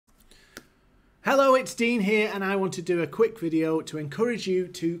Hello, it's Dean here, and I want to do a quick video to encourage you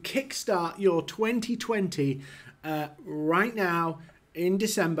to kickstart your 2020 right now in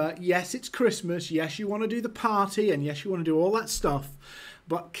December. Yes, it's Christmas. Yes, you want to do the party, and yes, you want to do all that stuff.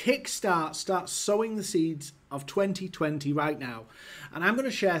 But start sowing the seeds of 2020 right now. And I'm going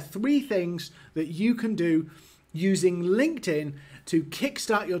to share 3 things that you can do using LinkedIn to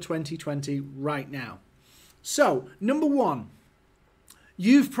kickstart your 2020 right now. So, number 1.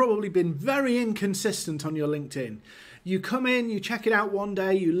 You've probably been very inconsistent on your LinkedIn. You come in, you check it out one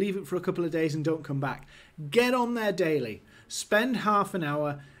day, you leave it for a couple of days and don't come back. Get on there daily. Spend half an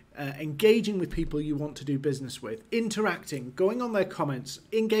hour engaging with people you want to do business with, interacting, going on their comments,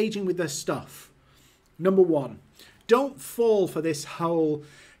 engaging with their stuff. Number 1, don't fall for this whole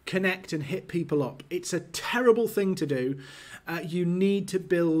connect and hit people up. It's a terrible thing to do. You need to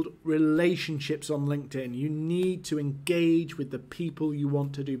build relationships on LinkedIn. You need to engage with the people you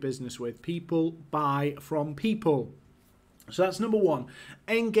want to do business with. People buy from people. So that's number 1.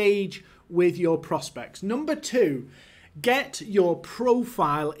 Engage with your prospects. Number 2, get your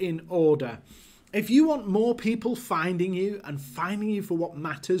profile in order. If you want more people finding you and finding you for what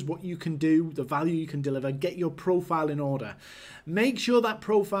matters, what you can do, the value you can deliver, get your profile in order. Make sure that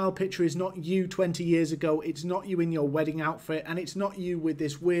profile picture is not you 20 years ago, it's not you in your wedding outfit, and it's not you with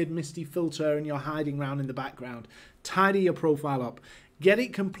this weird misty filter and you're hiding around in the background. Tidy your profile up. Get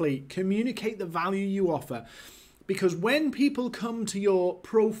it complete. Communicate the value you offer. Because when people come to your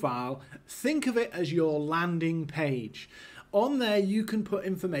profile, think of it as your landing page. On there, you can put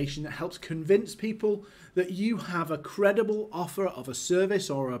information that helps convince people that you have a credible offer of a service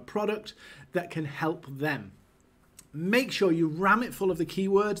or a product that can help them. Make sure you ram it full of the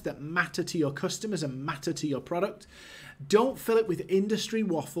keywords that matter to your customers and matter to your product. Don't fill it with industry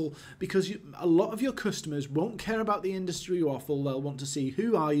waffle, because a lot of your customers won't care about the industry waffle. They'll want to see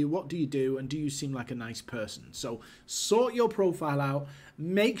who are you, what do you do, and do you seem like a nice person. So sort your profile out.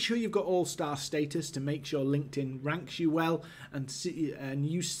 Make sure you've got all-star status to make sure LinkedIn ranks you well, and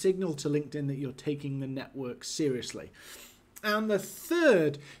you signal to LinkedIn that you're taking the network seriously. And the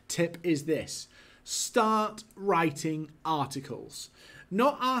third tip is this. Start writing articles.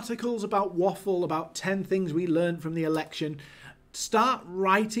 Not articles about waffle, about 10 things we learned from the election. Start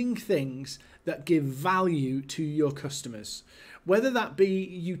writing things that give value to your customers. Whether that be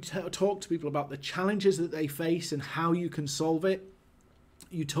you talk to people about the challenges that they face and how you can solve it.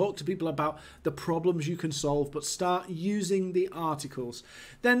 You talk to people about the problems you can solve, but start using the articles.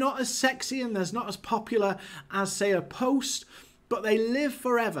 They're not as sexy and they're not as popular as, say, a post, but they live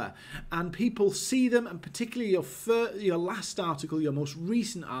forever, and people see them, and particularly your last article, your most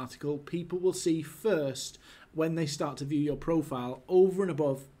recent article, people will see first when they start to view your profile over and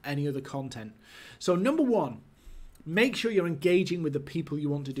above any other content. So number 1, make sure you're engaging with the people you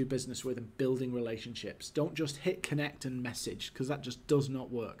want to do business with and building relationships. Don't just hit connect and message, because that just does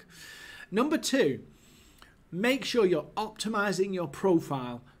not work. Number 2, make sure you're optimizing your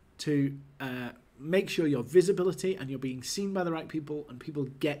profile to make sure your visibility and you're being seen by the right people and people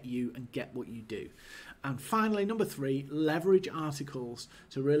get you and get what you do. And finally, number 3, leverage articles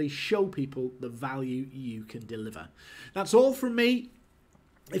to really show people the value you can deliver. That's all from me.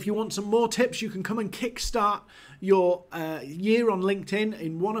 If you want some more tips, you can come and kickstart your year on LinkedIn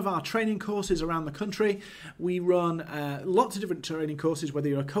in one of our training courses around the country. We run lots of different training courses. Whether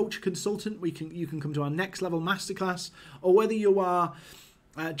you're a coach, consultant, you can come to our next level masterclass, or whether you are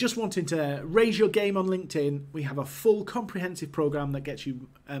just wanting to raise your game on LinkedIn, we have a full comprehensive program that gets you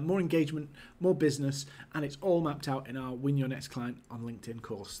more engagement, more business, and it's all mapped out in our Win Your Next Client on LinkedIn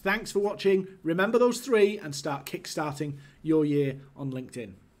course. Thanks for watching. Remember those 3 and start kickstarting your year on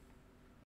LinkedIn.